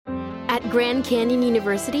At Grand Canyon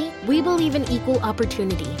University, we believe in equal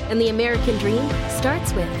opportunity, and the American dream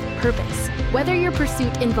starts with purpose. Whether your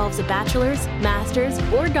pursuit involves a bachelor's, master's,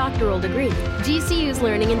 or doctoral degree, GCU's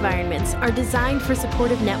learning environments are designed for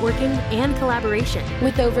supportive networking and collaboration.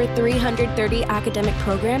 With over 330 academic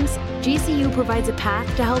programs, GCU provides a path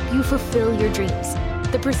to help you fulfill your dreams.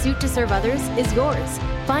 The pursuit to serve others is yours.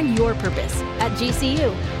 Find your purpose at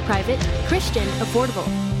GCU. Private, Christian, affordable.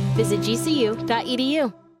 Visit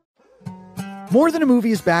gcu.edu. More Than a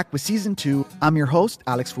Movie is back with Season 2. I'm your host,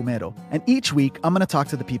 Alex Fumero, and each week I'm going to talk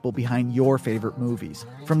to the people behind your favorite movies.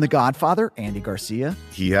 From The Godfather, Andy Garcia.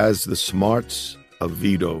 He has the smarts of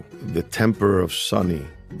Vito, the temper of Sonny,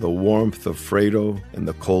 the warmth of Fredo, and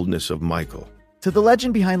the coldness of Michael. To the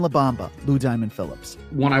legend behind La Bamba, Lou Diamond Phillips.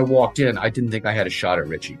 When I walked in, I didn't think I had a shot at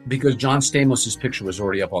Richie because John Stamos' picture was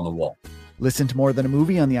already up on the wall. Listen to More Than a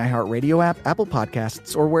Movie on the iHeartRadio app, Apple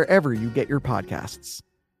Podcasts, or wherever you get your podcasts.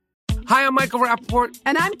 Hi, I'm Michael Rappaport.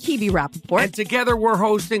 And I'm Kibi Rappaport. And together we're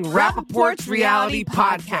hosting Rappaport's Reality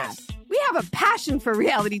Podcast. We have a passion for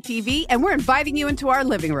reality TV, and we're inviting you into our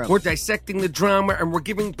living room. We're dissecting the drama, and we're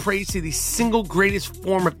giving praise to the single greatest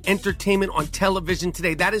form of entertainment on television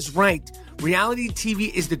today. That is right. Reality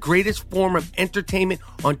TV is the greatest form of entertainment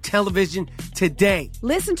on television today.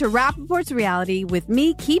 Listen to Rappaport's Reality with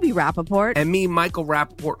me, Kibi Rappaport. And me, Michael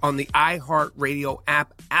Rappaport, on the iHeartRadio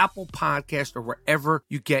app, Apple Podcast, or wherever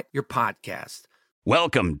you get your podcast.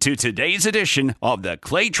 Welcome to today's edition of the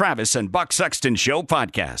Clay Travis and Buck Sexton Show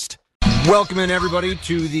podcast. Welcome in, everybody,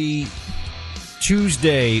 to the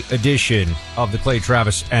Tuesday edition of the Clay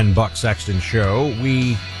Travis and Buck Sexton Show.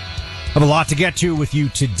 We have a lot to get to with you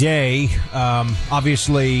today.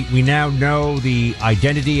 Obviously, we now know the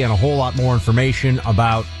identity and a whole lot more information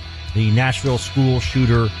about the Nashville school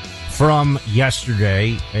shooter from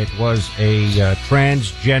yesterday. It was a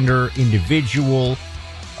transgender individual,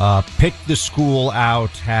 picked the school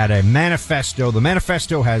out, had a manifesto. The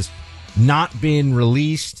manifesto has not been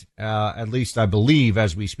released, at least I believe,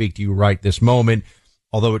 as we speak to you right this moment,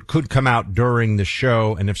 although it could come out during the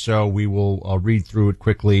show, and if so, we will read through it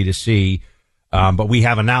quickly to see. But we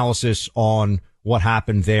have analysis on what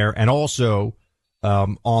happened there, and also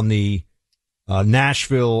on the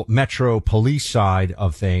Nashville Metro Police side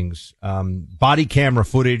of things. Body camera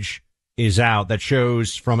footage is out that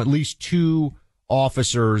shows from at least two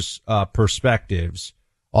officers' perspectives.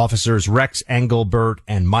 Officers Rex Engelbert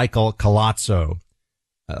and Michael Colazzo,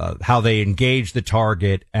 how they engaged the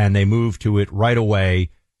target and they moved to it right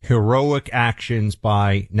away. Heroic actions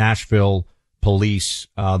by Nashville police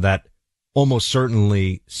that almost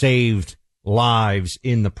certainly saved lives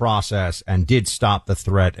in the process and did stop the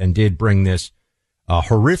threat and did bring this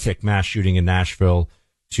horrific mass shooting in Nashville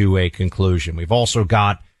to a conclusion. We've also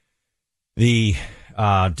got the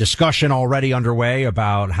discussion already underway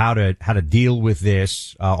about how to deal with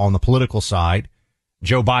this on the political side.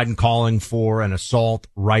 Joe Biden calling for an assault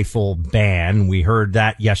rifle ban. We heard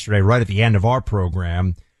that yesterday right at the end of our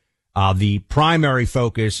program. The primary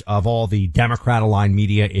focus of all the Democrat-aligned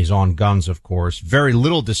media is on guns, of course. Very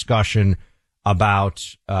little discussion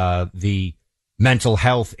about the mental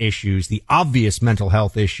health issues, the obvious mental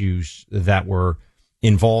health issues that were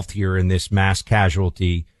involved here in this mass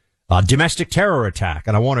casualty domestic terror attack.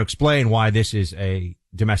 And I want to explain why this is a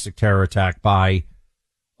domestic terror attack by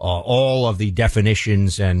all of the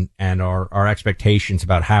definitions and our expectations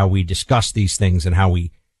about how we discuss these things and how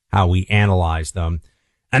we analyze them.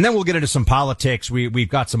 And then we'll get into some politics. We've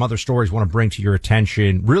got some other stories we want to bring to your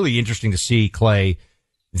attention. Really interesting to see, Clay,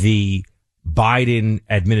 the Biden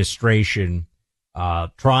administration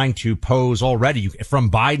trying to pose already from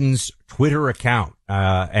Biden's Twitter account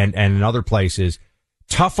and in other places,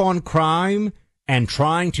 tough on crime and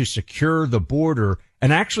trying to secure the border,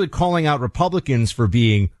 and actually calling out Republicans for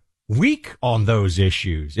being weak on those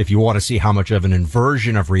issues, if you want to see how much of an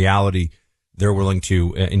inversion of reality they're willing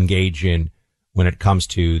to engage in when it comes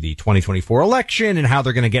to the 2024 election and how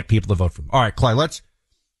they're going to get people to vote for them. All right, Clay, let's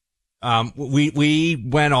we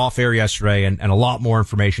went off air yesterday and a lot more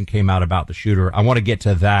information came out about the shooter. I want to get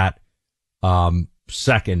to that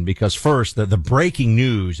second, because first, the breaking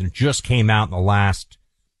news, and it just came out in the last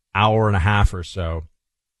hour and a half or so,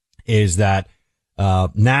 is that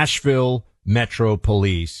Nashville Metro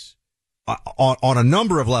Police, on a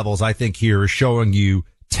number of levels, I think here is showing you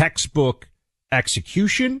textbook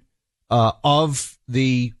execution of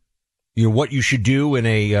the, what you should do in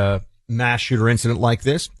a mass shooter incident like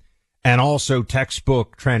this, and also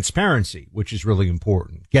textbook transparency, which is really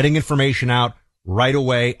important. Getting information out right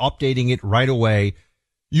away, updating it right away.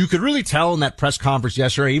 You could really tell in that press conference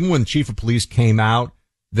yesterday, even when the chief of police came out,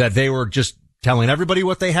 that they were just telling everybody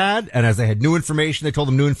what they had. And as they had new information, they told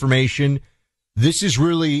them new information. This is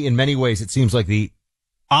really, in many ways, it seems like the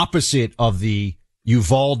opposite of the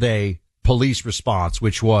Uvalde police response,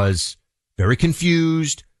 which was very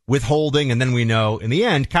confused, withholding, and then we know in the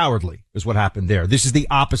end, cowardly is what happened there. This is the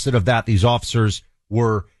opposite of that. These officers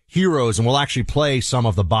were heroes, and we'll actually play some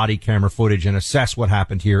of the body camera footage and assess what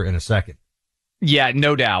happened here in a second. Yeah,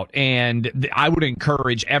 no doubt. And I would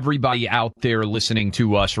encourage everybody out there listening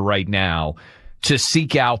to us right now to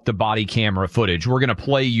seek out the body camera footage. We're going to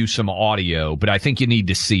play you some audio, but I think you need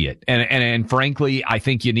to see it. And frankly, I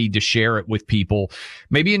think you need to share it with people,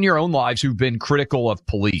 maybe in your own lives, who've been critical of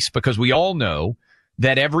police, because we all know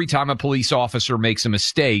that every time a police officer makes a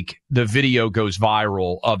mistake, the video goes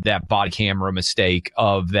viral of that body camera mistake,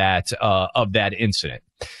 of that incident.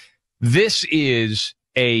 This is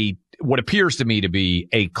what appears to me to be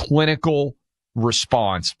a clinical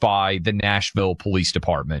response by the Nashville Police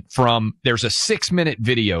Department. There's a 6-minute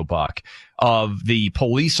video, Buck, of the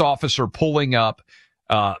police officer pulling up,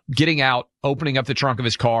 getting out, opening up the trunk of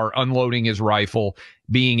his car, unloading his rifle,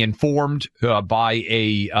 being informed by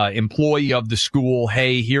a employee of the school,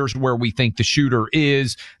 hey, here's where we think the shooter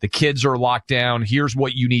is. The kids are locked down. Here's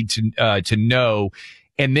what you need to know.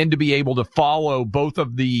 And then to be able to follow both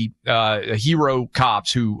of the hero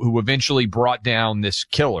cops who eventually brought down this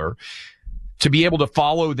killer, to be able to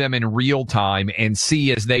follow them in real time and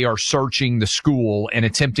see as they are searching the school and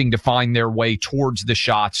attempting to find their way towards the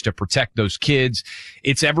shots to protect those kids.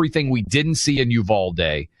 It's everything we didn't see in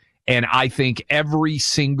Uvalde. And I think every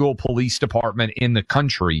single police department in the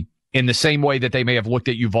country, in the same way that they may have looked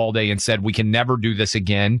at Uvalde and said, we can never do this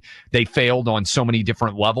again, they failed on so many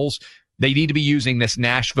different levels. They need to be using this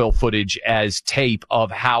Nashville footage as tape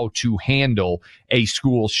of how to handle a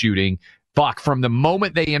school shooting. Buck, from the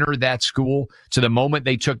moment they entered that school to the moment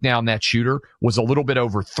they took down that shooter was a little bit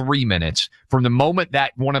over 3 minutes. From the moment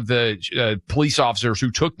that one of the police officers who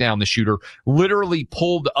took down the shooter literally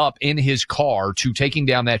pulled up in his car to taking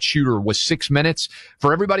down that shooter was 6 minutes.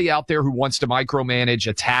 For everybody out there who wants to micromanage,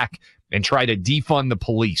 attack, and try to defund the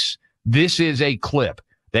police, this is a clip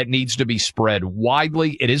that needs to be spread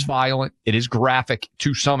widely. It is violent. It is graphic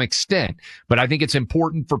to some extent, but I think it's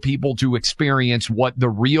important for people to experience what the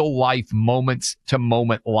real life, moments to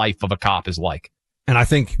moment life of a cop is like. And I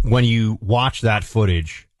think when you watch that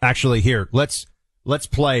footage, actually here, let's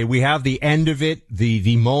play. We have the end of it,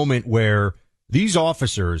 the moment where these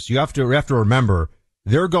officers, you have to remember,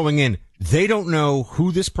 they're going in. They don't know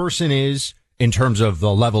who this person is in terms of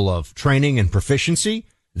the level of training and proficiency.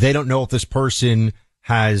 They don't know if this person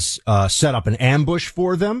has set up an ambush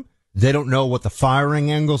for them. They don't know what the firing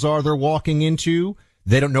angles are they're walking into.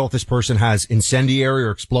 They don't know if this person has incendiary or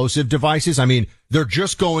explosive devices. I mean, they're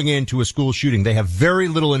just going into a school shooting. They have very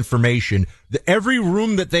little information. Every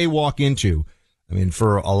room that they walk into, I mean,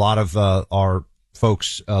 for a lot of our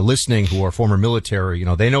folks listening who are former military,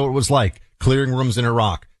 they know what it was like clearing rooms in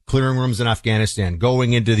Iraq, clearing rooms in Afghanistan,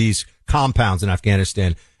 going into these compounds in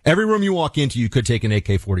Afghanistan. Every room you walk into, you could take an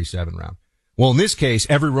AK-47 round. Well, in this case,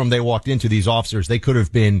 every room they walked into, these officers, they could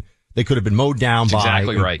have been mowed down by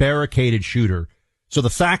a barricaded shooter. So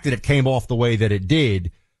the fact that it came off the way that it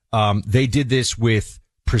did, they did this with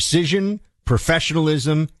precision,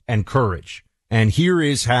 professionalism, and courage. And here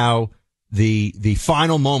is how the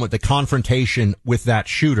final moment, the confrontation with that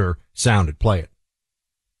shooter sounded. Play it.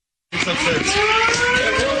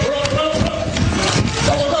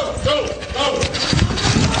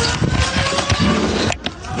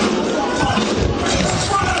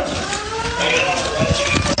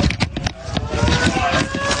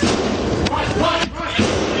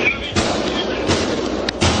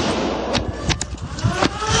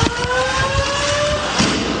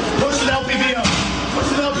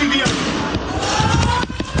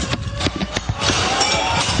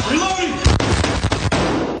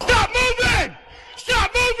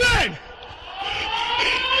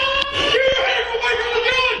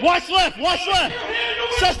 Watch left.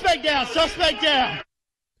 Suspect down.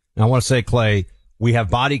 Now, I want to say, Clay, we have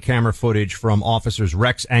body camera footage from officers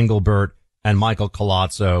Rex Engelbert and Michael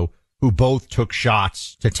Colazzo, who both took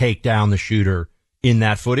shots to take down the shooter in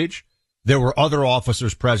that footage. There were other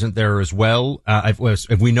officers present there as well.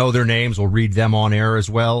 If we know their names, we'll read them on air as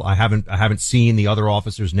well. I haven't seen the other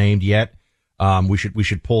officers named yet. We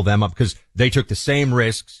should pull them up because they took the same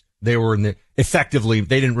risks. They were effectively,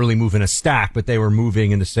 they didn't really move in a stack, but they were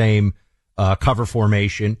moving in the same cover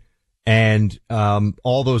formation. And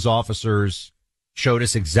all those officers showed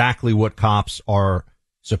us exactly what cops are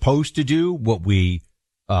supposed to do, what we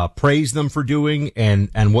praise them for doing,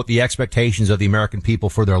 and what the expectations of the American people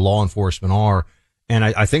for their law enforcement are. And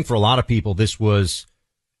I think for a lot of people, this was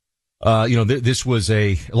this was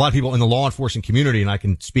a lot of people in the law enforcement community, and I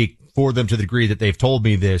can speak for them to the degree that they've told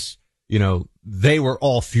me this, they were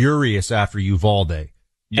all furious after Uvalde.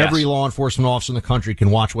 Yes. Every law enforcement officer in the country can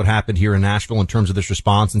watch what happened here in Nashville in terms of this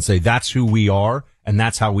response and say that's who we are and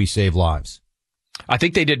that's how we save lives. I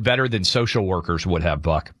think they did better than social workers would have,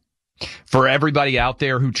 Buck. For everybody out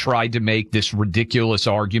there who tried to make this ridiculous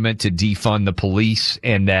argument to defund the police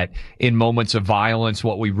and that in moments of violence,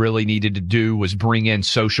 what we really needed to do was bring in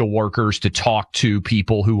social workers to talk to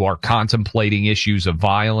people who are contemplating issues of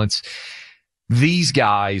violence. These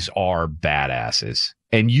guys are badasses.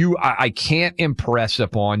 And I can't impress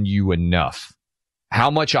upon you enough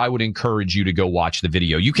how much I would encourage you to go watch the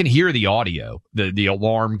video. You can hear the audio, the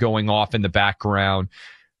alarm going off in the background.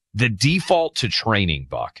 The default to training,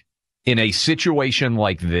 Buck, in a situation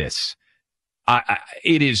like this, as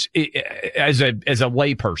a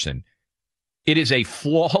layperson, it is a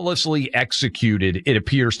flawlessly executed, it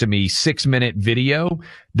appears to me, 6-minute video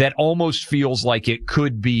that almost feels like it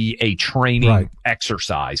could be a training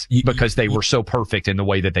exercise because they were so perfect in the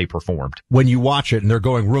way that they performed. When you watch it and they're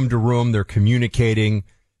going room to room, they're communicating,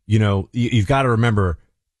 you've got to remember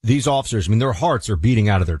these officers, their hearts are beating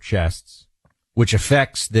out of their chests, which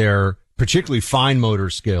affects their particularly fine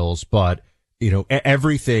motor skills, but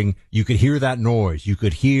everything, you could hear that noise. You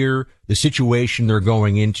could hear the situation they're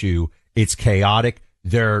going into. It's chaotic.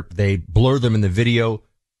 They blur them in the video.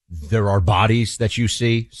 There are bodies that you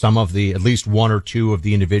see. Some of at least one or two of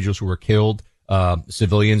the individuals who were killed,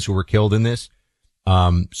 civilians who were killed in this.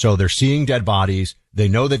 So they're seeing dead bodies. They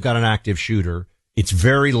know they've got an active shooter. It's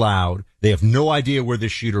very loud. They have no idea where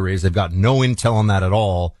this shooter is. They've got no intel on that at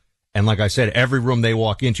all. And like I said, every room they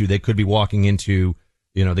walk into, they could be walking into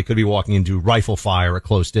rifle fire at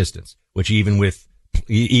close distance, which even with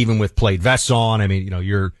plate vests on,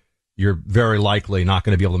 you're very likely not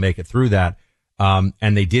going to be able to make it through that.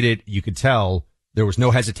 And they did it. You could tell there was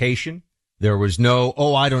no hesitation. There was no,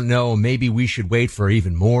 I don't know. Maybe we should wait for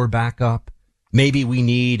even more backup. Maybe we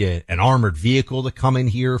need an armored vehicle to come in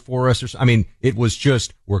here for us. It was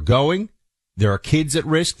just, we're going. There are kids at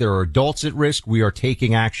risk. There are adults at risk. We are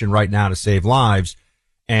taking action right now to save lives.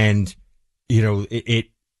 And, they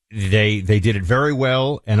did it very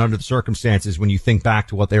well. And under the circumstances, when you think back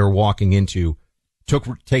to what they were walking into,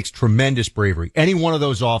 takes tremendous bravery. Any one of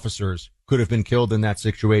those officers could have been killed in that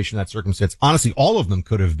situation, that circumstance. Honestly, all of them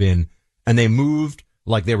could have been. And they moved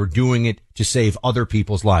like they were doing it to save other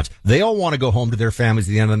people's lives. They all want to go home to their families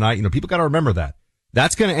at the end of the night. People got to remember that.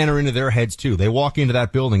 That's going to enter into their heads too. They walk into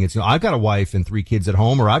that building. It's, I've got a wife and 3 kids at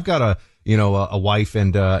home, or I've got a wife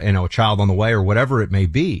and, a child on the way, or whatever it may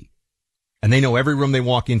be. And they know every room they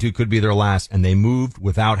walk into could be their last, and they moved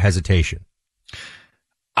without hesitation.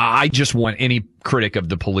 I just want any critic of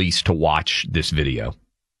the police to watch this video.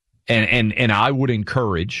 And I would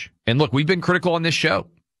encourage, and look, we've been critical on this show.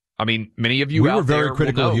 Many of you out there. We were very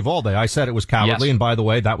critical of Uvalde. I said it was cowardly. Yes. And by the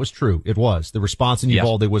way, that was true. It was. The response in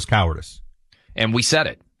Uvalde was cowardice. And we said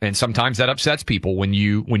it. And sometimes that upsets people when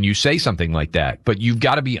you say something like that, but you've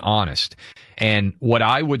got to be honest. And what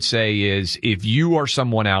I would say is, if you are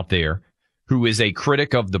someone out there who is a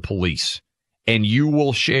critic of the police and you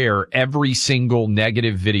will share every single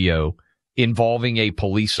negative video involving a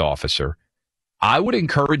police officer, I would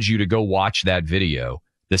encourage you to go watch that video,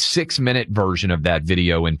 the 6-minute version of that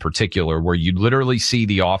video in particular, where you literally see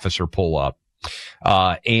the officer pull up,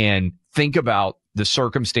 and think about the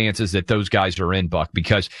circumstances that those guys are in, Buck,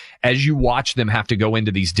 because as you watch them have to go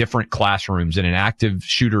into these different classrooms in an active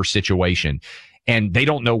shooter situation, and they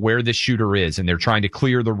don't know where this shooter is, and they're trying to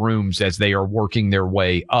clear the rooms as they are working their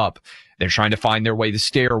way up. They're trying to find their way to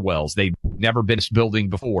stairwells. They've never been in this building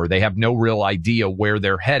before. They have no real idea where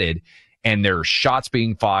they're headed, and there's shots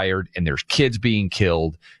being fired, and there's kids being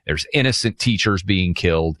killed. There's innocent teachers being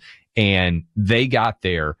killed, and they got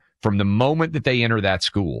there from the moment that they enter that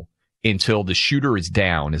school until the shooter is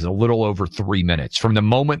down is a little over 3 minutes. From the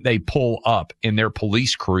moment they pull up in their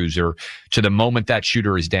police cruiser to the moment that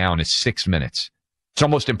shooter is down is 6 minutes. It's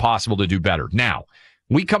almost impossible to do better. Now,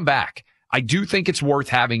 we come back. I do think it's worth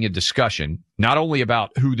having a discussion, not only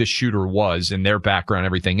about who the shooter was and their background,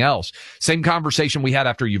 everything else. Same conversation we had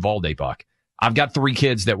after Uvalde, Buck. I've got 3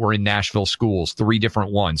 kids that were in Nashville schools, 3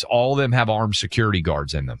 different ones. All of them have armed security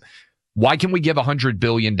guards in them. Why can we give $100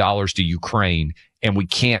 billion to Ukraine and we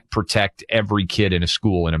can't protect every kid in a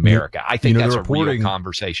school in America? I think that's a real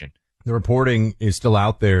conversation. The reporting is still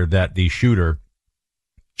out there that the shooter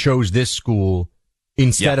chose this school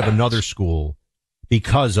instead of another school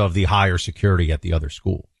because of the higher security at the other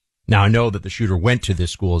school. Now, I know that the shooter went to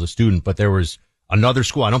this school as a student, but there was another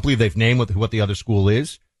school. I don't believe they've named what the other school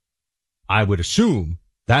is. I would assume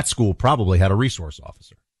that school probably had a resource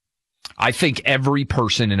officer. I think every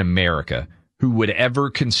person in America who would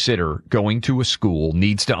ever consider going to a school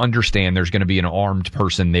needs to understand there's going to be an armed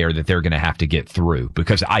person there that they're going to have to get through,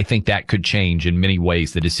 because I think that could change in many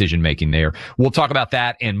ways the decision making there. We'll talk about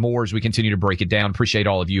that and more as we continue to break it down. Appreciate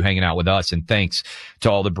all of you hanging out with us, and thanks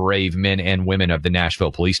to all the brave men and women of the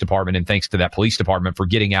Nashville Police Department, and thanks to that police department for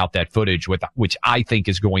getting out that footage, which I think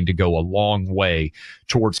is going to go a long way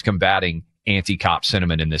towards combating anti-cop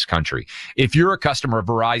sentiment in this country. If you're a customer of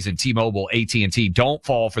Verizon, T-Mobile, AT&T, don't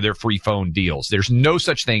fall for their free phone deals. There's no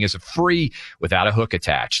such thing as a free without a hook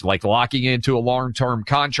attached. Like locking into a long-term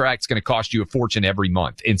contract is going to cost you a fortune every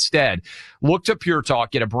month. Instead, look to Pure Talk.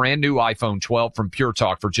 Get a brand new iPhone 12 from Pure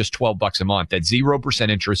Talk for just $12 a month. At 0%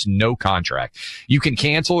 interest, no contract. You can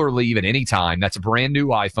cancel or leave at any time. That's a brand new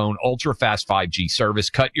iPhone, ultra-fast 5G service.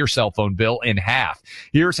 Cut your cell phone bill in half.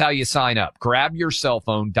 Here's how you sign up. Grab your cell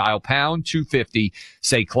phone, dial pound 250,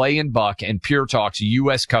 say Clay and Buck, and Pure Talk's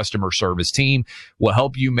U.S. customer service team will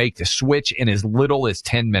help you make the switch in as little as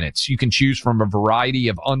 10 minutes. You can choose from a variety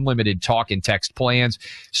of unlimited talk and text plans,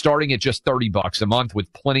 starting at just $30 a month,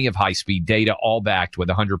 with plenty of high-speed data, all backed with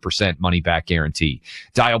 100% money-back guarantee.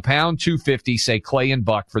 Dial pound 250, say Clay and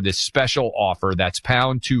Buck for this special offer. That's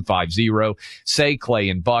pound 250, say Clay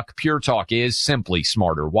and Buck. Pure Talk is simply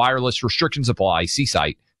smarter. Wireless restrictions apply. See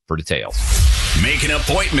site for details. Make an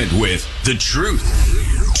appointment with the truth.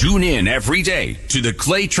 Tune in every day to the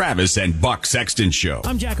Clay Travis and Buck Sexton Show.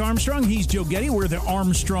 I'm Jack Armstrong. He's Joe Getty. We're the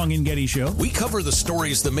Armstrong and Getty Show. We cover the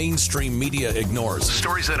stories the mainstream media ignores.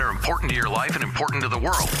 Stories that are important to your life and important to the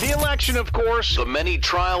world. The election, of course. The many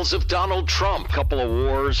trials of Donald Trump. Couple of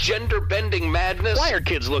wars. Gender-bending madness. Why are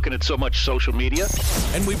kids looking at so much social media?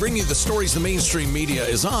 And we bring you the stories the mainstream media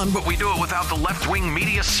is on, but we do it without the left-wing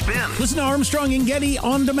media spin. Listen to Armstrong and Getty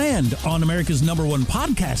on demand on America's #1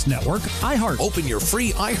 podcast network, iHeart. Open your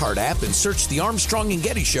free iHeart app and search the Armstrong and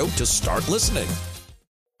Getty Show to start listening.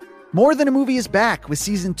 More Than a Movie is back with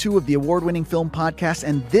season 2 of the award-winning film podcast,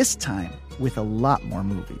 and this time with a lot more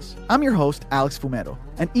movies. I'm your host, Alex Fumero,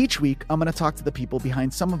 and each week I'm going to talk to the people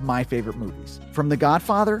behind some of my favorite movies. From The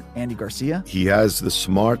Godfather, Andy Garcia. He has the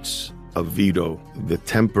smarts of Vito, the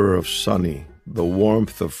temper of Sonny, the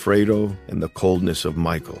warmth of Fredo, and the coldness of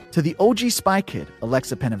Michael. To the OG Spy Kid,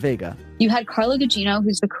 Alexa Penavega. You had Carla Gugino,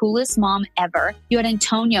 who's the coolest mom ever. You had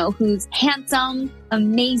Antonio, who's handsome,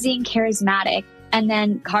 amazing, charismatic. And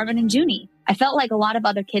then Carmen and Junie. I felt like a lot of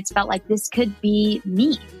other kids felt like this could be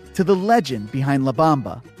me. To the legend behind La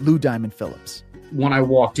Bamba, Lou Diamond Phillips. When I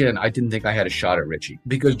walked in, I didn't think I had a shot at Richie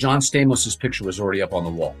because John Stamos' picture was already up on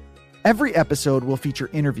the wall. Every episode will feature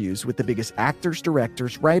interviews with the biggest actors,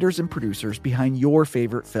 directors, writers, and producers behind your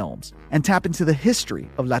favorite films and tap into the history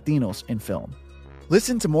of Latinos in film.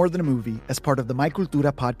 Listen to More Than a Movie as part of the My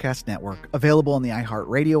Cultura podcast network, available on the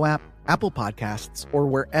iHeartRadio app, Apple Podcasts, or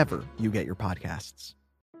wherever you get your podcasts.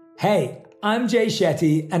 Hey, I'm Jay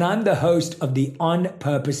Shetty, and I'm the host of the On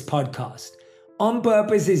Purpose podcast. On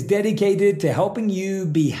Purpose is dedicated to helping you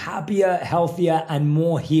be happier, healthier, and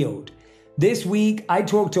more healed. This week, I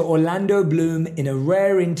talked to Orlando Bloom in a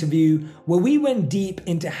rare interview where we went deep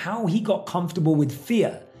into how he got comfortable with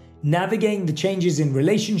fear, navigating the changes in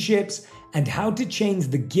relationships, and how to change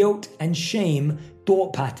the guilt and shame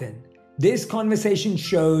thought pattern. This conversation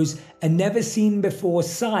shows a never-seen-before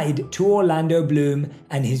side to Orlando Bloom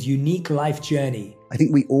and his unique life journey. I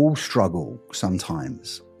think we all struggle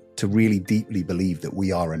sometimes to really deeply believe that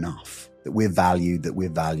we are enough, that we're valued, that we're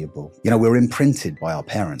valuable. You know, we're imprinted by our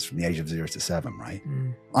parents from the age of 0 to 7, right?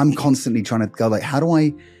 I'm constantly trying to go like, how do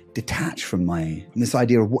I detach from this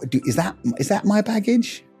idea of is that my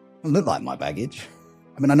baggage? It doesn't look like my baggage.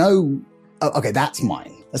 I mean, I know, okay, that's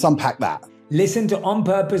mine. Let's unpack that. Listen to On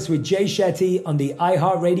Purpose with Jay Shetty on the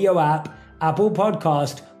iHeartRadio app, Apple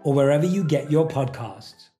Podcast, or wherever you get your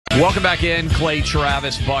podcasts. Welcome back in, Clay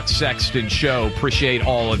Travis, Buck Sexton Show. Appreciate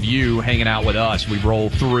all of you hanging out with us. We roll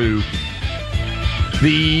through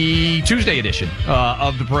the Tuesday edition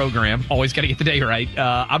of the program. Always got to get the day right.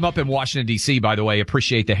 I'm up in Washington, D.C., by the way.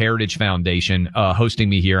 Appreciate the Heritage Foundation hosting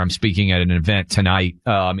me here. I'm speaking at an event tonight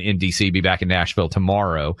in D.C., be back in Nashville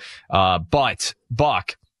tomorrow. But,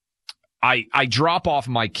 Buck, I drop off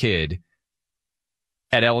my kid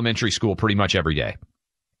at elementary school pretty much every day.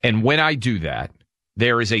 And when I do that,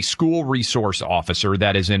 there is a school resource officer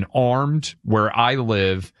that is an armed, where I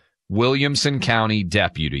live, Williamson County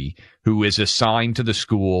deputy who is assigned to the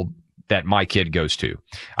school that my kid goes to.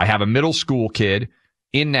 I have a middle school kid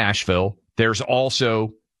in Nashville. There's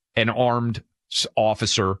also an armed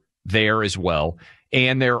officer there as well.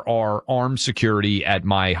 And there are armed security at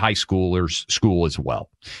my high schooler's school as well.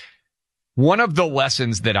 One of the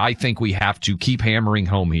lessons that I think we have to keep hammering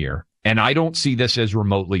home here and I don't see this as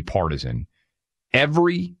remotely partisan,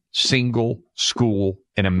 every single school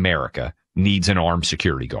in America needs an armed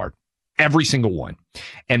security guard. Every single one.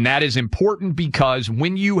 And that is important because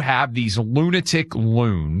when you have these lunatic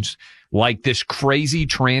loons like this crazy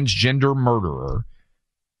transgender murderer,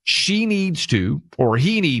 she needs to, or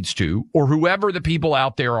he needs to, or whoever the people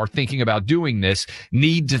out there are thinking about doing this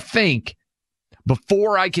need to think,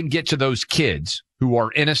 before I can get to those kids who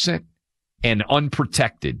are innocent and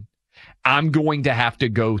unprotected, I'm going to have to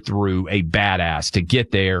go through a badass to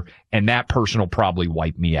get there, and that person will probably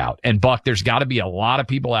wipe me out. And Buck, there's got to be a lot of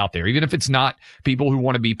people out there, even if it's not people who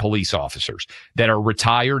want to be police officers, that are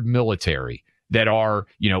retired military, that are,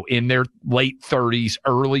 in their late 30s,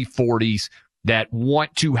 early 40s, that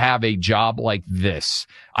want to have a job like this.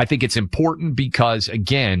 I think it's important because,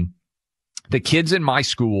 again, the kids in my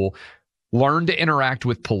school learn to interact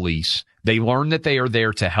with police. They learn that they are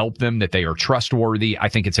there to help them, that they are trustworthy. I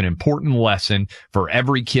think it's an important lesson for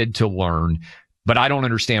every kid to learn, but I don't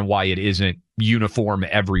understand why it isn't uniform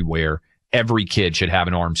everywhere. Every kid should have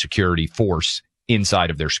an armed security force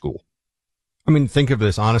inside of their school. I mean, think of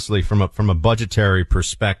this honestly from a budgetary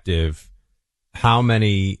perspective. How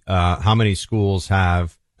many schools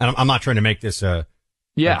have, and I'm not trying to make this a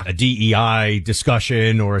DEI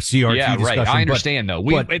discussion or a CRT discussion. Right. I understand though.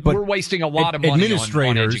 We're wasting a lot of money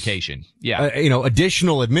on education. Yeah.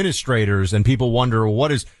 Additional administrators, and people wonder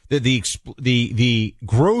what is the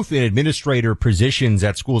growth in administrator positions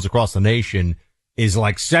at schools across the nation is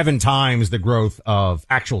like 7 times the growth of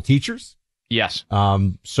actual teachers. Yes.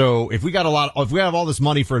 So if we have all this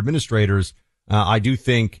money for administrators, I do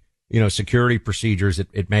think, security procedures,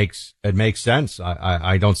 it makes sense.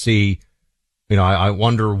 I don't see, I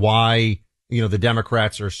wonder why, the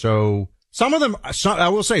Democrats are some of them, I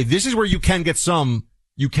will say this is where you can get some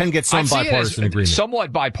bipartisan agreement.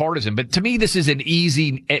 Somewhat bipartisan, but to me, this is an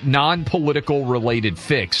easy, non-political related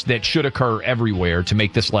fix that should occur everywhere to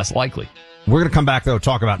make this less likely. We're going to come back, though,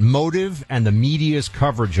 talk about motive and the media's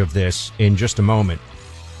coverage of this in just a moment.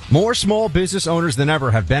 More small business owners than ever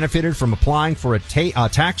have benefited from applying for a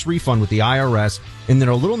tax refund with the IRS in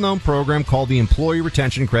their little-known program called the Employee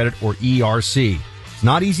Retention Credit, or ERC. It's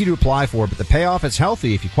not easy to apply for, but the payoff is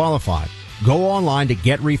healthy if you qualify. Go online to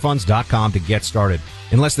getrefunds.com to get started.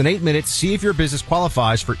 In less than 8 minutes, see if your business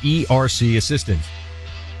qualifies for ERC assistance.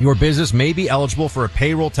 Your business may be eligible for a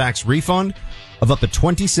payroll tax refund of up to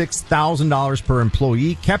 $26,000 per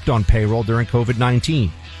employee kept on payroll during COVID-19.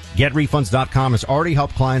 GetRefunds.com has already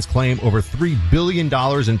helped clients claim over $3 billion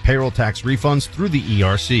in payroll tax refunds through the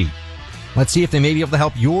ERC. Let's see if they may be able to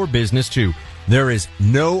help your business too. There is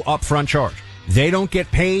no upfront charge. They don't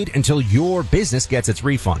get paid until your business gets its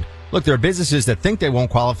refund. Look, there are businesses that think they won't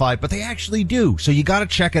qualify, but they actually do. So you got to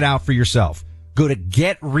check it out for yourself. Go to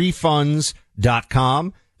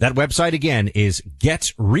GetRefunds.com. That website again is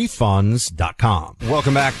GetRefunds.com.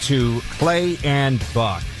 Welcome back to Clay and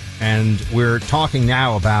Buck. And we're talking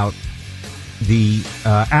now about the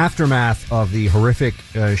aftermath of the horrific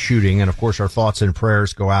shooting. And, of course, our thoughts and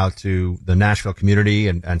prayers go out to the Nashville community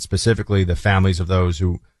and specifically the families of those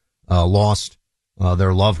who lost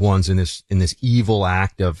their loved ones in this evil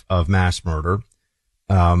act of mass murder.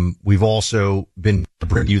 We've also been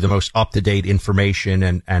bringing you the most up-to-date information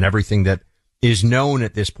and everything that is known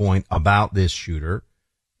at this point about this shooter,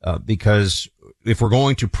 because if we're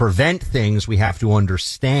going to prevent things, we have to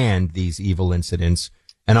understand these evil incidents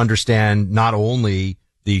and understand not only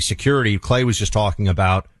the security. Clay was just talking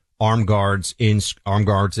about armed guards in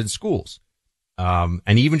schools. And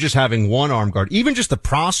even just having one armed guard, even just the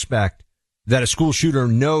prospect that a school shooter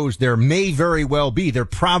knows there may very well be, there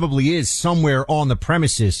probably is somewhere on the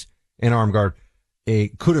premises an armed guard,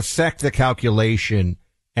 it could affect the calculation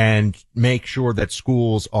and make sure that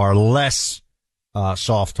schools are less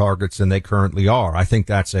soft targets than they currently are. I think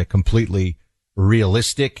that's a completely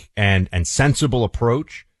realistic and sensible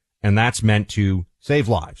approach, and that's meant to save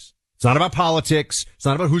lives. It's not about politics. It's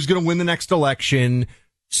not about who's going to win the next election.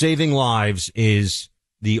 Saving lives is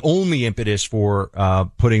the only impetus for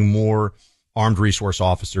putting more armed resource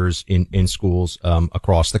officers in schools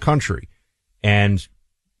across the country. And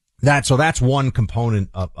that's one component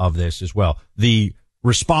of this as well. The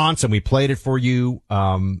response, and we played it for you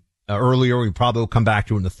earlier. We probably will come back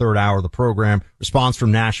to it in the third hour of the program. Response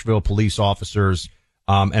from Nashville police officers.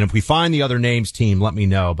 And if we find the other names, team, let me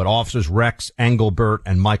know. But officers Rex Engelbert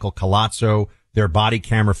and Michael Colazzo, their body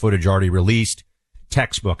camera footage already released.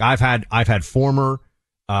 Textbook. I've had former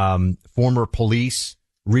police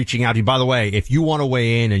reaching out to you. By the way, if you want to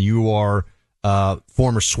weigh in and you are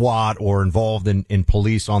former SWAT or involved in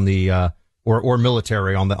police on the or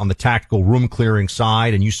military on the tactical room clearing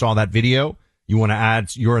side, and you saw that video, you want to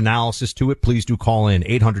add your analysis to it, please do call in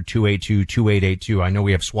 800-282-2882. I know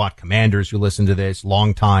we have SWAT commanders who listen to this,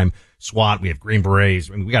 longtime SWAT. We have Green Berets.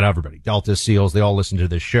 I mean, we got everybody. Delta SEALs. They all listen to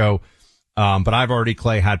this show. But I've already,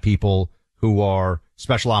 Clay, had people who are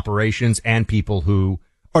special operations and people who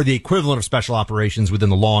are the equivalent of special operations within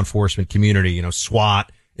the law enforcement community. You know,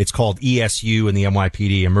 SWAT. It's called ESU in the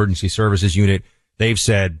NYPD, Emergency Services Unit. They've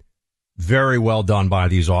said very well done by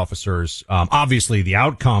these officers. Obviously the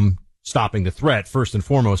outcome, stopping the threat first and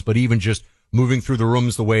foremost, but even just moving through the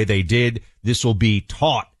rooms the way they did, this will be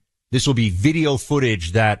taught. This will be video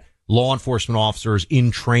footage that law enforcement officers in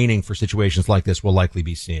training for situations like this will likely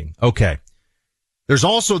be seeing. Okay. There's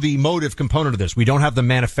also the motive component of this. We don't have the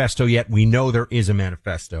manifesto yet. We know there is a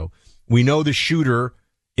manifesto. We know the shooter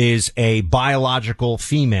is a biological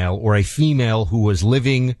female or a female who was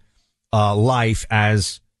living life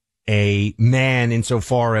as a man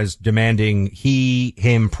insofar as demanding he,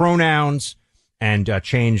 him pronouns and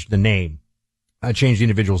changed the name, changed the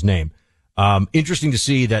individual's name. Interesting to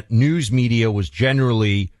see that news media was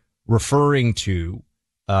generally referring to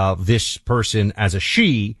this person as a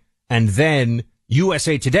she, and then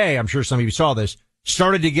USA Today, I'm sure some of you saw this,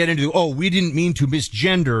 started to get into, we didn't mean to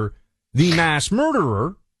misgender the mass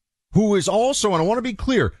murderer, who is also, and I want to be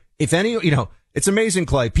clear, if any, it's amazing,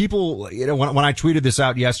 Clay. People, when I tweeted this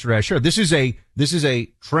out yesterday, I shared, this is a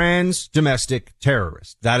trans domestic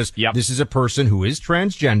terrorist. This is a person who is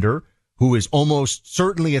transgender, who is almost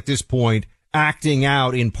certainly at this point acting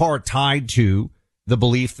out in part tied to the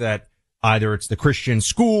belief that either it's the Christian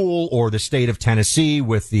school or the state of Tennessee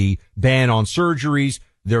with the ban on surgeries.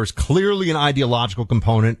 There's clearly an ideological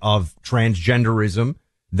component of transgenderism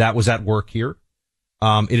that was at work here.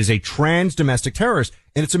 It is a trans domestic terrorist.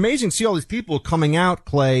 And it's amazing to see all these people coming out,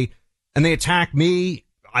 Clay, and they attack me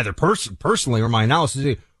either personally or my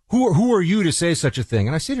analysis. Who are you to say such a thing?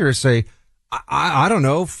 And I sit here and say, I don't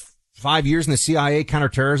know, 5 years in the CIA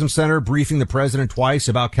Counterterrorism Center, briefing the president twice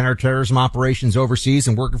about counterterrorism operations overseas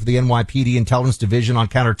and working for the NYPD Intelligence Division on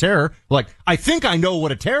counterterror. Like, I think I know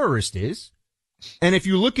what a terrorist is. And if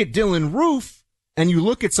you look at Dylan Roof and you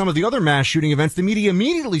look at some of the other mass shooting events, the media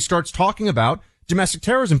immediately starts talking about domestic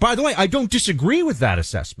terrorism. By the way, I don't disagree with that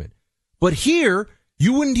assessment. But here,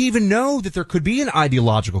 you wouldn't even know that there could be an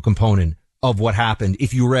ideological component of what happened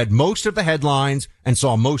if you read most of the headlines and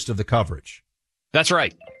saw most of the coverage. That's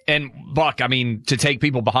right. And Buck, I mean, to take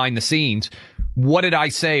people behind the scenes, what did I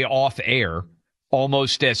say off air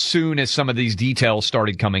almost as soon as some of these details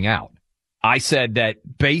started coming out? I said that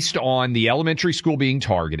based on the elementary school being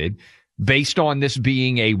targeted, based on this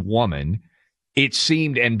being a woman, it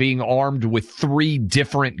seemed, and being armed with 3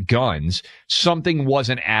 different guns, something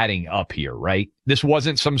wasn't adding up here, right? This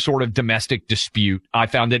wasn't some sort of domestic dispute. I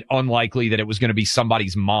found it unlikely that it was going to be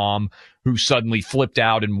somebody's mom who suddenly flipped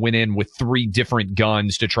out and went in with 3 different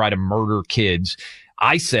guns to try to murder kids.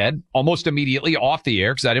 I said almost immediately off the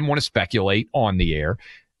air, because I didn't want to speculate on the air,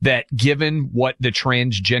 that given what the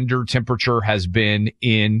transgender temperature has been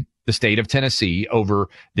in the state of Tennessee over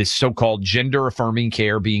this so-called gender-affirming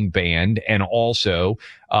care being banned, and also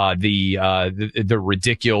the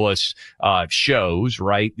ridiculous shows,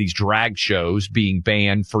 right? These drag shows being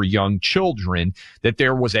banned for young children, that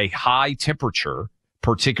there was a high temperature,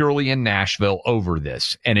 particularly in Nashville, over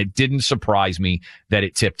this. And it didn't surprise me that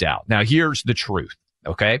it tipped out. Now, here's the truth,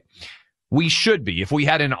 okay? We should be, if we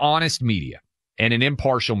had an honest media and an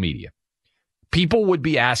impartial media, people would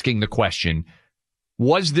be asking the question,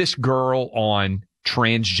 was this girl on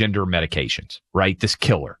transgender medications, right? This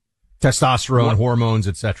killer. Testosterone, hormones,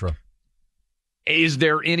 etc. Is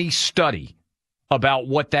there any study about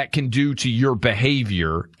what that can do to your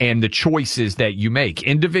behavior and the choices that you make?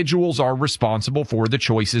 Individuals are responsible for the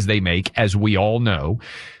choices they make, as we all know.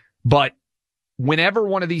 But whenever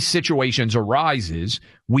one of these situations arises,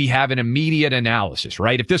 we have an immediate analysis,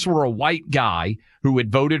 right? If this were a white guy who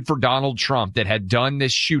had voted for Donald Trump that had done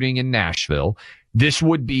this shooting in Nashville, this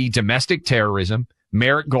would be domestic terrorism.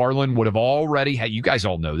 Merrick Garland would have already had, you guys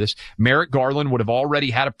all know this, Merrick Garland would have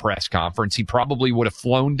already had a press conference. He probably would have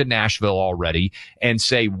flown to Nashville already and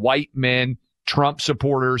say, white men, Trump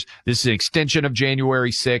supporters, this is an extension of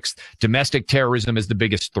January 6th. Domestic terrorism is the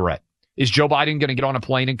biggest threat. Is Joe Biden going to get on a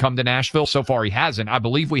plane and come to Nashville? So far, he hasn't. I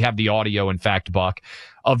believe we have the audio, in fact, Buck,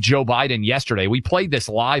 of Joe Biden yesterday. We played this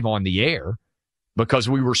live on the air because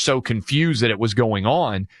we were so confused that it was going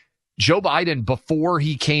on. Joe Biden, before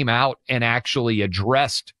he came out and actually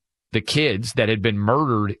addressed the kids that had been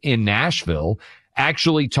murdered in Nashville,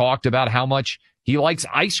 actually talked about how much he likes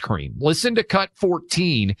ice cream. Listen to cut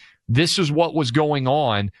 14. This is what was going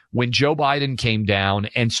on when Joe Biden came down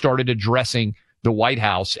and started addressing the White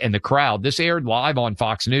House and the crowd. This aired live on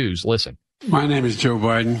Fox News. Listen. My name is Joe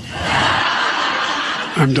Biden.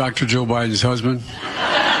 I'm Dr. Joe Biden's husband.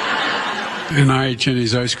 And I ate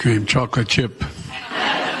Jenny's ice cream, chocolate chip.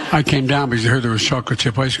 I came down because I heard there was chocolate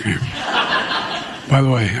chip ice cream. By the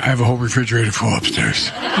way, I have a whole refrigerator full upstairs.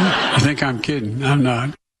 You think I'm kidding? I'm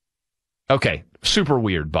not. Okay, super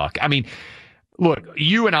weird, Buck. I mean, look,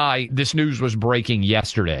 you and I, this news was breaking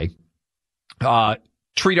yesterday.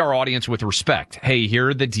 Treat our audience with respect. Hey, here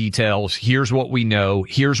are the details. Here's what we know.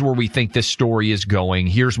 Here's where we think this story is going.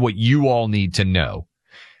 Here's what you all need to know.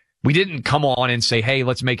 We didn't come on and say, hey,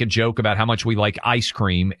 let's make a joke about how much we like ice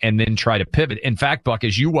cream and then try to pivot. In fact, Buck,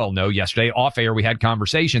 as you well know, yesterday off air, we had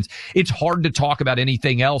conversations. It's hard to talk about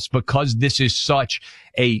anything else because this is such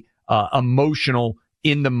a emotional,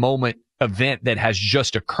 in the moment event that has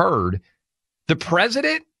just occurred. The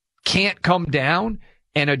president can't come down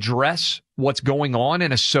and address what's going on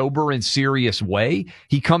in a sober and serious way.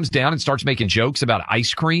 He comes down and starts making jokes about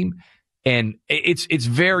ice cream. And it's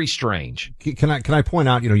very strange. Can I point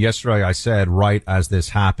out, yesterday I said right as this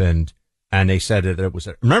happened, and they said that it was,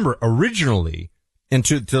 remember, originally, and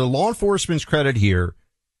to the law enforcement's credit here,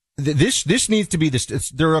 this needs to be this.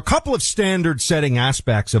 There are a couple of standard setting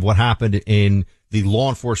aspects of what happened in the law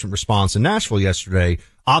enforcement response in Nashville yesterday.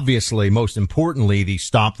 Obviously, most importantly, the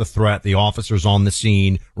stop the threat. The officers on the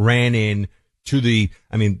scene ran in to the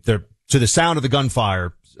sound of the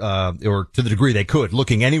gunfire, or to the degree they could,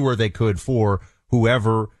 looking anywhere they could for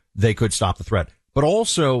whoever they could stop the threat. But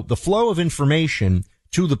also the flow of information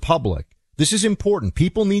to the public. This is important.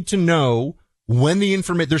 People need to know when the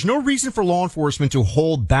information, there's no reason for law enforcement to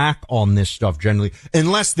hold back on this stuff generally,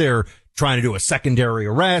 unless they're trying to do a secondary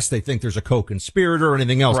arrest. They think there's a co-conspirator or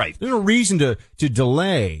anything else. Right. There's no reason to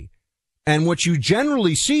delay. And what you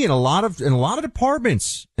generally see in a lot of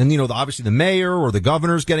departments, and obviously the mayor or the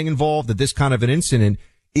governor's getting involved at this kind of an incident,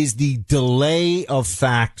 is the delay of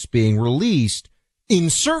facts being released in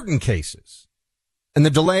certain cases. And the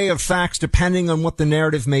delay of facts depending on what the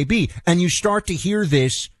narrative may be. And you start to hear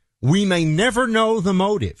this, we may never know the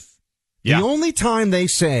motive. Yeah. The only time they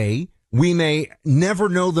say we may never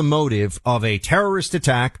know the motive of a terrorist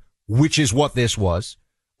attack, which is what this was,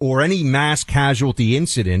 or any mass casualty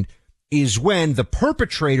incident, is when the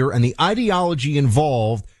perpetrator and the ideology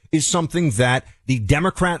involved is something that the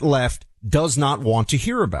Democrat left does not want to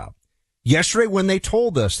hear about. Yesterday, when they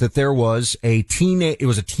told us that there was a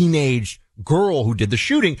teenage girl who did the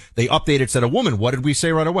shooting, they updated, said a woman. What did we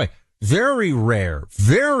say right away? Very rare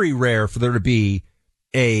for there to be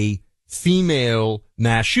a female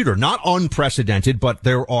mass shooter. Not unprecedented, but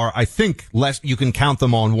there are, I think, less, you can count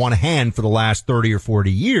them on one hand for the last 30 or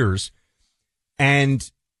 40 years.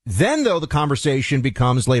 And then, though, the conversation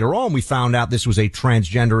becomes later on, we found out this was a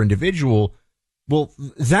transgender individual. Well,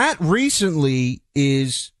 that recently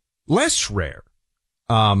is less rare.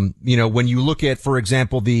 When you look at, for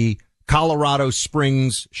example, the Colorado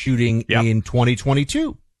Springs shooting in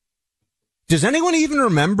 2022. Does anyone even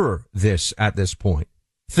remember this at this point?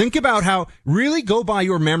 Think about how, really go by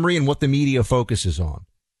your memory and what the media focuses on.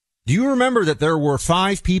 Do you remember that there were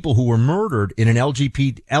 5 people who were murdered in an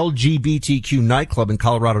LGBTQ nightclub in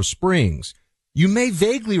Colorado Springs? You may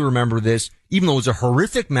vaguely remember this, even though it was a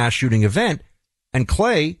horrific mass shooting event. And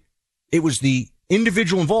Clay, it was the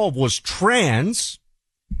individual involved was trans,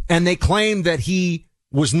 and they claimed that he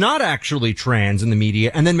was not actually trans in the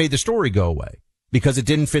media, and then made the story go away because it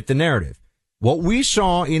didn't fit the narrative. What we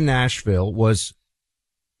saw in Nashville was,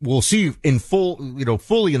 we'll see in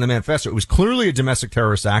fully in the manifesto. It was clearly a domestic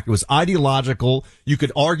terrorist act. It was ideological. You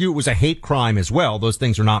could argue it was a hate crime as well. Those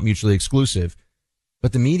things are not mutually exclusive.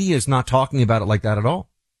 But the media is not talking about it like that at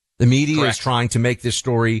all. The media is trying to make this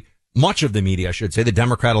story, much of the media, I should say, the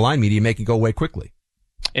Democrat-aligned media, make it go away quickly.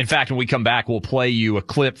 In fact, when we come back, we'll play you a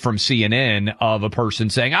clip from CNN of a person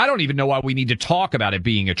saying, I don't even know why we need to talk about it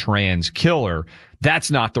being a trans killer.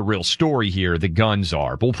 That's not the real story here. The guns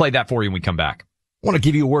are. But we'll play that for you when we come back. I want to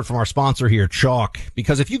give you a word from our sponsor here, Chalk,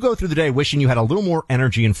 because if you go through the day wishing you had a little more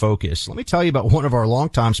energy and focus, let me tell you about one of our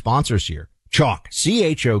longtime sponsors here, Chalk,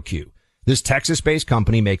 CHOQ. This Texas-based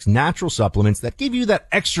company makes natural supplements that give you that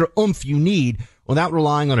extra oomph you need without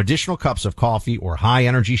relying on additional cups of coffee or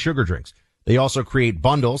high-energy sugar drinks. They also create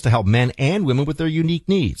bundles to help men and women with their unique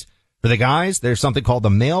needs. For the guys, there's something called the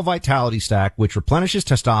Male Vitality Stack, which replenishes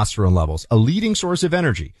testosterone levels, a leading source of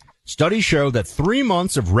energy. Studies show that 3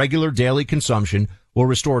 months of regular daily consumption will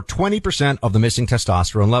restore 20% of the missing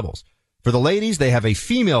testosterone levels. For the ladies, they have a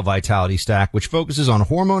Female Vitality Stack, which focuses on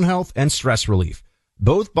hormone health and stress relief.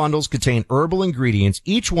 Both bundles contain herbal ingredients,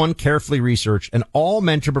 each one carefully researched, and all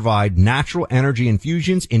meant to provide natural energy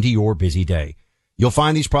infusions into your busy day. You'll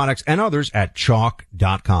find these products and others at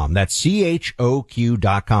chalk.com. That's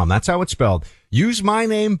CHOQ.com. That's how it's spelled. Use my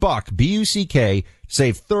name, Buck, B-U-C-K,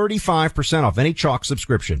 save 35% off any Chalk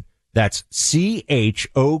subscription. That's CHOQ.com.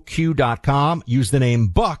 Use the name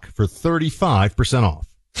Buck for 35% off.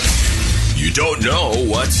 You don't know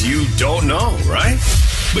what you don't know, right?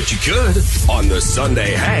 But you could on the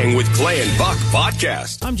Sunday Hang with Clay and Buck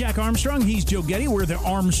podcast. I'm Jack Armstrong. He's Joe Getty. We're the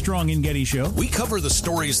Armstrong and Getty Show. We cover the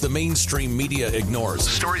stories the mainstream media ignores.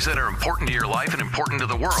 Stories that are important to your life and important to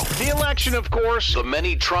the world. The election, of course. The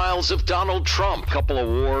many trials of Donald Trump. Couple of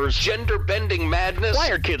wars. Gender-bending madness. Why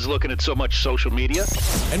are kids looking at so much social media?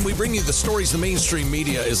 And we bring you the stories the mainstream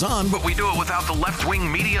media is on, But we do it without the left-wing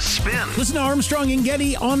media spin. Listen to Armstrong and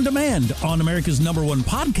Getty on demand on America's #1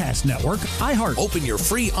 podcast network, iHeart. Open your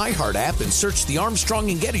free iHeart app and search The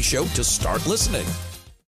Armstrong and Getty Show to start listening.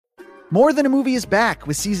 More Than a Movie is back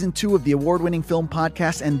with season 2 of the award-winning film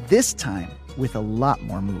podcast, and this time with a lot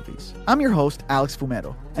more movies. I'm your host, Alex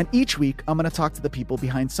Fumero, and each week I'm going to talk to the people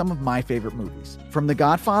behind some of my favorite movies. From The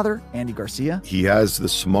Godfather, Andy Garcia. He has the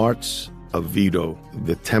smarts of Vito,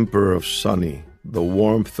 the temper of Sonny, the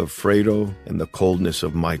warmth of Fredo, and the coldness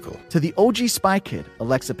of Michael. To the OG Spy Kid,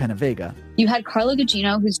 Alexa Penavega. You had Carla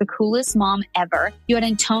Gugino, who's the coolest mom ever. You had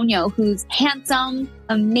Antonio, who's handsome,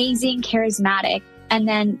 amazing, charismatic. And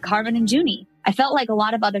then Carmen and Junie. I felt like a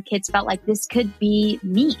lot of other kids felt like this could be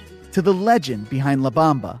me. To the legend behind La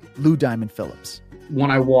Bamba, Lou Diamond Phillips. When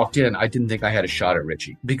I walked in, I didn't think I had a shot at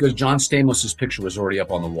Richie because John Stamos' picture was already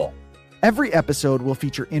up on the wall. Every episode will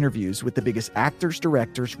feature interviews with the biggest actors,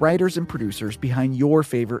 directors, writers, and producers behind your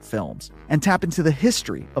favorite films and tap into the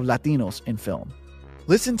history of Latinos in film.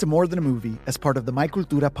 Listen to More Than a Movie as part of the My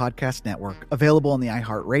Cultura podcast network, available on the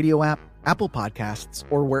iHeartRadio app, Apple Podcasts,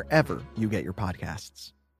 or wherever you get your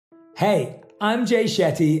podcasts. Hey, I'm Jay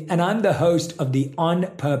Shetty, and I'm the host of the On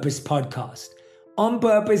Purpose podcast. On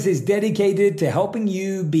Purpose is dedicated to helping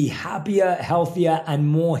you be happier, healthier, and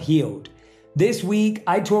more healed. This week,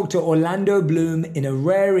 I talked to Orlando Bloom in a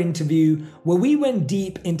rare interview where we went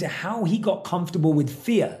deep into how he got comfortable with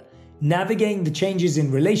fear, navigating the changes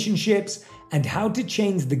in relationships, and how to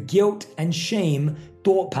change the guilt and shame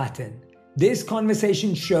thought pattern. This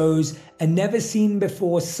conversation shows a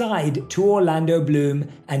never-seen-before side to Orlando Bloom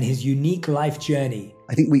and his unique life journey.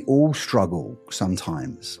 I think we all struggle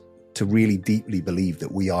sometimes to really deeply believe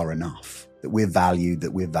that we are enough, that we're valued,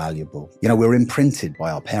 that we're valuable. You know, we're imprinted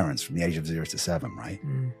by our parents from the age of 0 to 7, right?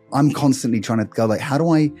 I'm constantly trying to go like, how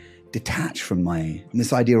do I detach from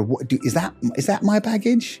this idea of is that my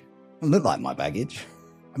baggage? It doesn't look like my baggage.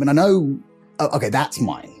 I mean, I know, okay, that's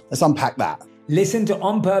mine. Let's unpack that. Listen to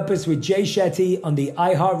On Purpose with Jay Shetty on the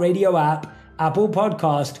iHeartRadio app, Apple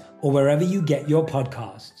Podcast, or wherever you get your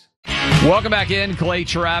podcasts. Welcome back in. Clay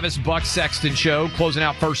Travis, Buck Sexton Show. Closing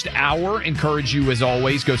out first hour. Encourage you, as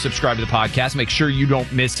always, go subscribe to the podcast. Make sure you don't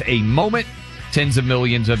miss a moment. Tens of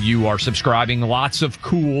millions of you are subscribing. Lots of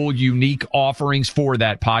cool, unique offerings for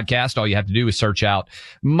that podcast. All you have to do is search out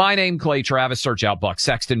my name, Clay Travis. Search out Buck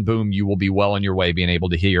Sexton. Boom, you will be well on your way being able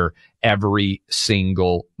to hear every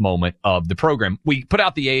single moment of the program. We put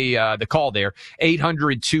out the call there,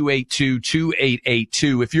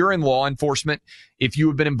 800-282-2882. If you're in law enforcement, if you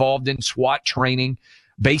have been involved in SWAT training,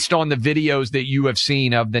 based on the videos that you have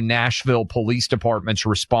seen of the Nashville Police Department's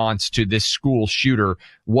response to this school shooter,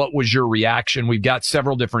 what was your reaction? We've got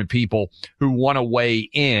several different people who want to weigh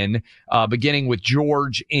in, beginning with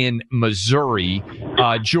George in Missouri.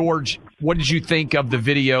 George, what did you think of the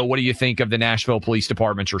video? What do you think of the Nashville Police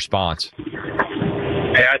Department's response?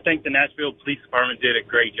 Hey, I think the Nashville Police Department did a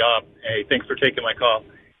great job. Hey, thanks for taking my call.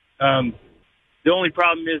 The only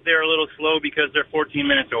problem is they're a little slow because they're 14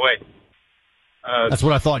 minutes away. That's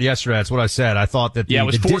what I thought yesterday. That's what I said. I thought that it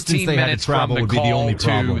was the 14 they minutes had to travel from the would be the call only to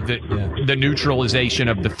problem. the neutralization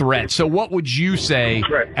of the threat. So what would you say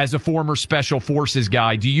as a former Special Forces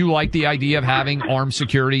guy? Do you like the idea of having armed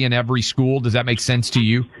security in every school? Does that make sense to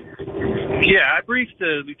you? Yeah, I briefed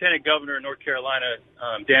the Lieutenant Governor of North Carolina,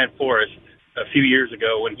 Dan Forrest, a few years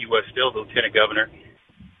ago when he was still the Lieutenant Governor,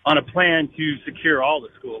 on a plan to secure all the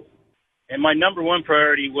schools. And my number one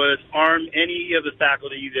priority was arm any of the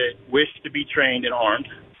faculty that wish to be trained and armed,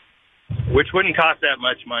 which wouldn't cost that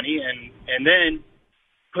much money, and then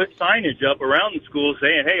put signage up around the school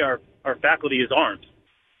saying, hey, our faculty is armed.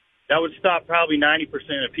 That would stop probably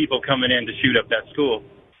 90% of people coming in to shoot up that school.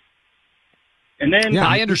 And then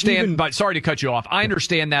I understand, but sorry to cut you off. I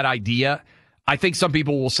understand that idea. I think some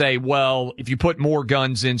people will say, well, if you put more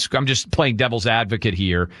guns in, I'm just playing devil's advocate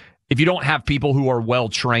here. If you don't have people who are well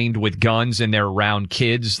trained with guns and they're around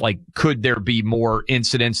kids, like, could there be more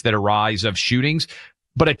incidents that arise of shootings?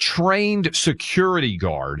 But a trained security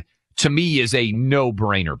guard to me is a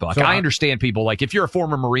no-brainer, Buck. So I understand people, like, if you're a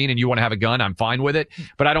former Marine and you want to have a gun, I'm fine with it,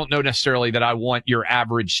 but I don't know necessarily that I want your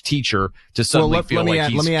average teacher to suddenly feel like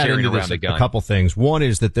he's carrying around a gun. A couple things. One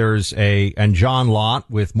is that there's and John Lott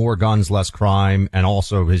with More Guns, Less Crime, and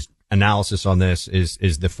also his analysis on this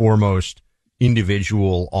is the foremost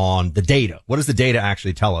individual on the data. What does the data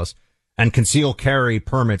actually tell us? And concealed carry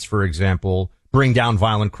permits, for example, bring down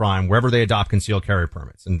violent crime wherever they adopt concealed carry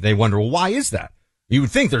permits. And they wonder, well, why is that? You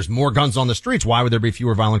would think there's more guns on the streets. Why would there be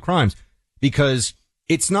fewer violent crimes? Because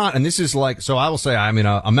it's not, and this is like, so I will say, I mean,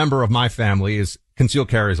 a member of my family is concealed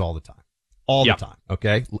carries all the time. All the time.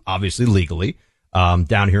 Okay. Obviously legally,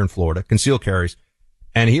 down here in Florida, concealed carries.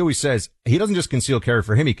 And he always says he doesn't just conceal carry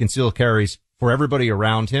for him. He conceal carries for everybody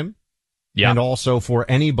around him. And also for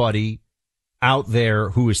anybody out there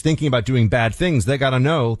who is thinking about doing bad things. They got to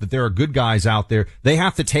know that there are good guys out there. They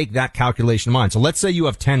have to take that calculation in mind. So let's say you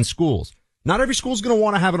have 10 schools. Not every school is going to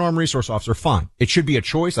want to have an armed resource officer. Fine. It should be a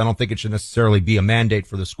choice. I don't think it should necessarily be a mandate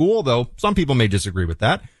for the school, though some people may disagree with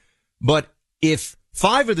that. But if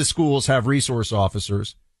 5 of the schools have resource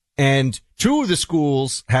officers and 2 of the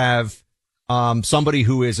schools have somebody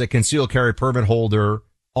who is a concealed carry permit holder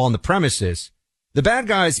on the premises, the bad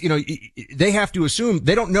guys, you know, they have to assume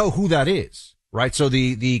they don't know who that is, right? So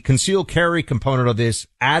the concealed carry component of this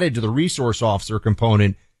added to the resource officer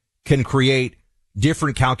component can create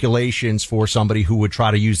different calculations for somebody who would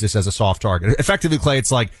try to use this as a soft target. Effectively, Clay,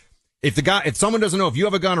 it's like if someone doesn't know if you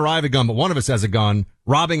have a gun or I have a gun, but one of us has a gun,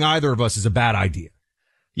 robbing either of us is a bad idea.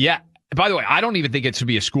 Yeah. By the way, I don't even think it should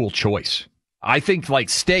be a school choice. I think like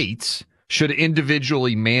states should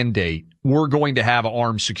individually mandate we're going to have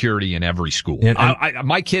armed security in every school. And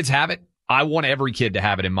my kids have it. I want every kid to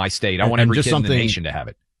have it in my state. I want every kid in the nation to have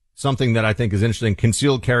it. Something that I think is interesting,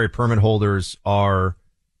 concealed carry permit holders are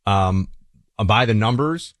by the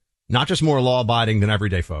numbers, not just more law-abiding than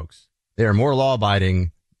everyday folks. They are more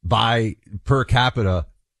law-abiding by per capita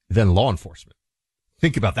than law enforcement.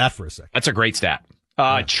 Think about that for a second. That's a great stat.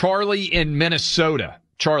 Charlie in Minnesota.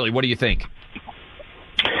 Charlie, what do you think?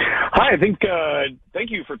 Hi, I think,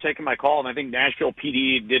 thank you for taking my call. And I think Nashville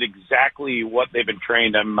PD did exactly what they've been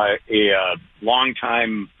trained. I'm a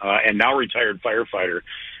long-time and now retired firefighter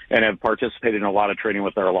and have participated in a lot of training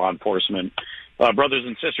with our law enforcement brothers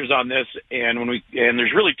and sisters on this. And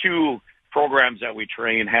there's really 2 programs that we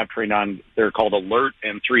have trained on. They're called Alert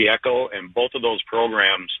and 3 Echo. And both of those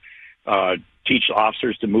programs teach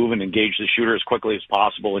officers to move and engage the shooter as quickly as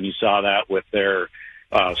possible. And you saw that with their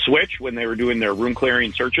switch when they were doing their room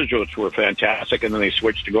clearing searches, which were fantastic, and then they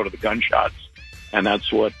switched to go to the gunshots, and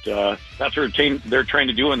that's what they're trained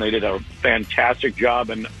to do, and they did a fantastic job.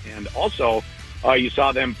 And also you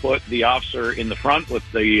saw them put the officer in the front with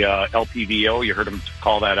the LPVO. You heard them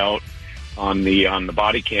call that out on the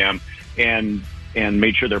body cam, and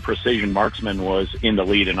made sure their precision marksman was in the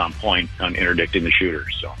lead and on point on interdicting the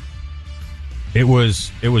shooters. So it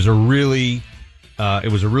was a really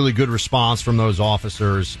good response from those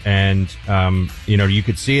officers, and you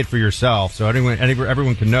could see it for yourself. So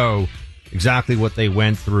everyone can know exactly what they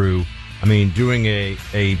went through. I mean, doing a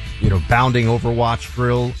bounding Overwatch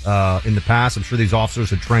drill in the past. I'm sure these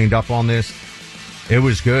officers had trained up on this. It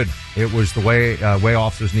was good. It was the way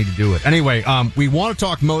officers need to do it. Anyway, we want to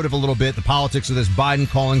talk motive a little bit. The politics of this. Biden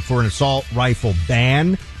calling for an assault rifle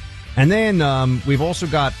ban. And then we've also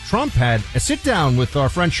got Trump had a sit down with our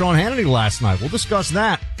friend Sean Hannity last night. We'll discuss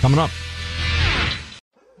that coming up.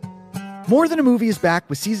 More Than a Movie is back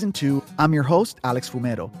with Season 2. I'm your host, Alex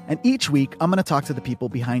Fumero. And each week, I'm going to talk to the people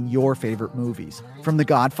behind your favorite movies. From The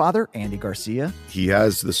Godfather, Andy Garcia. He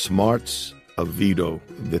has the smarts of Vito,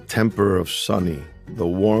 the temper of Sonny, the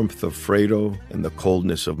warmth of Fredo, and the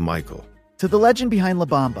coldness of Michael. To the legend behind La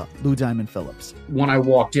Bamba, Lou Diamond Phillips. When I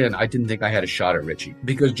walked in, I didn't think I had a shot at Richie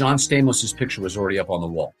because John Stamos' picture was already up on the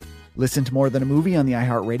wall. Listen to More Than a Movie on the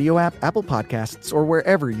iHeartRadio app, Apple Podcasts, or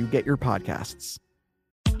wherever you get your podcasts.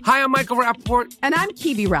 Hi, I'm Michael Rappaport. And I'm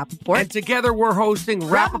Kibi Rappaport. And together we're hosting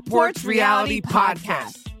Rappaport's Reality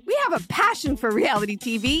Podcast. We have a passion for reality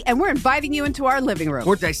TV, and we're inviting you into our living room.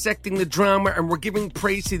 We're dissecting the drama, and we're giving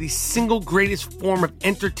praise to the single greatest form of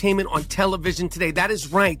entertainment on television today. That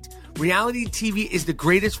is right. Reality TV is the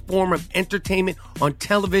greatest form of entertainment on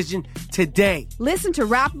television today. Listen to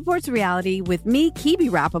Rappaport's Reality with me, Kibi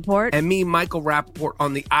Rappaport. And me, Michael Rappaport,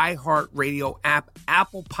 on the iHeartRadio app,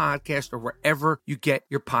 Apple Podcast, or wherever you get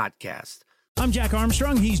your podcast. I'm Jack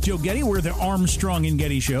Armstrong. He's Joe Getty. We're the Armstrong and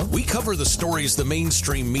Getty Show. We cover the stories the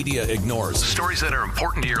mainstream media ignores. Stories that are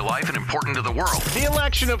important to your life and important to the world. The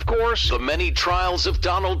election, of course, the many trials of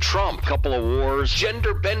Donald Trump, couple of wars,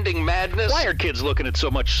 gender-bending madness. Why are kids looking at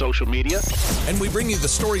so much social media? And we bring you the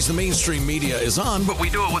stories the mainstream media is on, but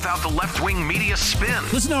we do it without the left-wing media spin.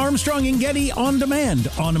 Listen to Armstrong and Getty on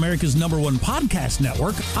demand on America's #1 podcast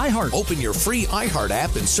network, iHeart. Open your free iHeart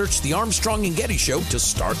app and search the Armstrong and Getty Show to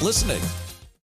start listening.